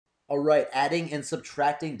All right, adding and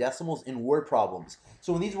subtracting decimals in word problems.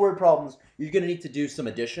 So in these word problems, you're going to need to do some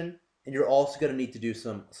addition, and you're also going to need to do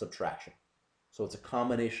some subtraction. So it's a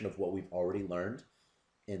combination of what we've already learned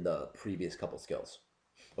in the previous couple skills.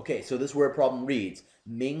 Okay, so this word problem reads,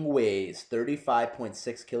 Ming weighs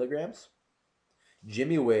 35.6 kilograms,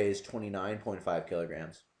 Jimmy weighs 29.5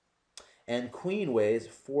 kilograms, and Queen weighs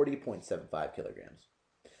 40.75 kilograms.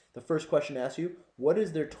 The first question asks you, what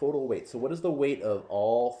is their total weight? So what is the weight of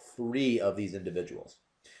all three of these individuals?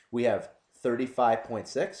 We have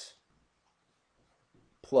 35.6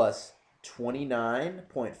 plus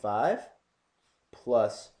 29.5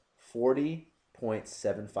 plus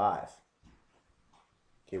 40.75.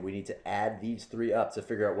 Okay, we need to add these three up to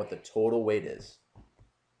figure out what the total weight is.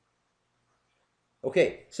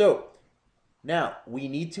 Okay, so now we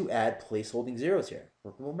need to add placeholding zeros here.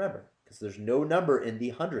 Remember, because there's no number in the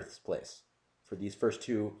hundredths place for these first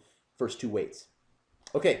two weights.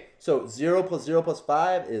 Okay, so 0 plus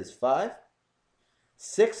 5 is 5.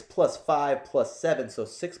 6 plus 5 plus 7, so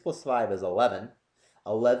 6 plus 5 is 11.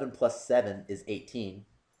 11 plus 7 is 18.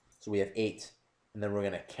 So we have 8, and then we're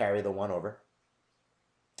going to carry the 1 over.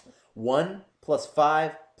 1 plus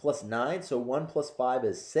 5 plus 9, so 1 plus 5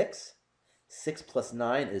 is 6. 6 plus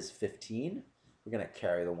 9 is 15. We're going to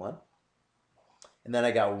carry the 1. And then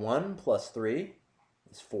I got 1 plus 3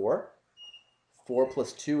 is 4. 4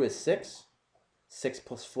 plus 2 is 6. 6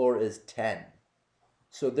 plus 4 is 10.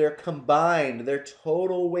 So their combined, their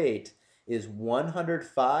total weight is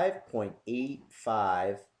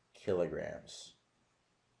 105.85 kilograms.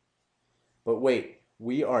 But wait,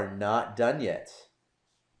 we are not done yet.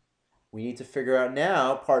 We need to figure out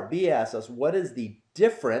now, part B asks us, what is the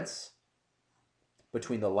difference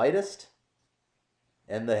between the lightest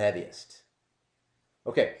and the heaviest?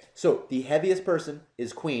 Okay, so the heaviest person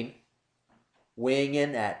is Queen, weighing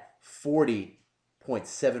in at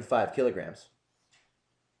 40.75 kilograms.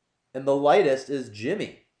 And the lightest is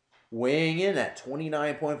Jimmy, weighing in at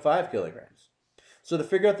 29.5 kilograms. So to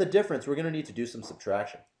figure out the difference, we're going to need to do some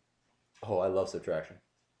subtraction. Oh, I love subtraction.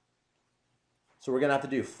 So we're going to have to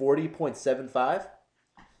do 40.75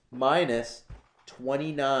 minus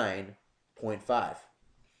 29.5.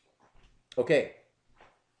 Okay,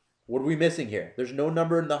 what are we missing here? There's no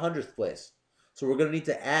number in the hundredth place. So we're going to need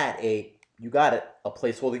to add a, you got it, a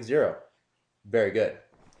placeholding 0. Very good.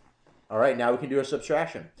 All right, now we can do a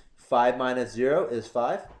subtraction. 5 minus 0 is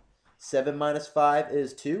 5. 7 minus 5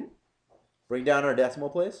 is 2. Bring down our decimal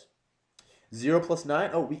place. 0 plus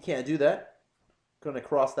 9, oh, we can't do that. Going to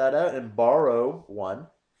cross that out and borrow 1.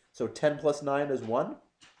 So 10 plus 9 is 1.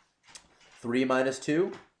 3 minus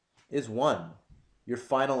 2 is 1. Your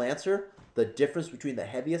final answer, the difference between the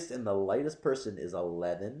heaviest and the lightest person is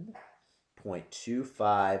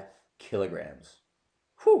 11.25 kilograms.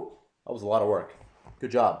 Whew, that was a lot of work.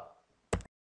 Good job.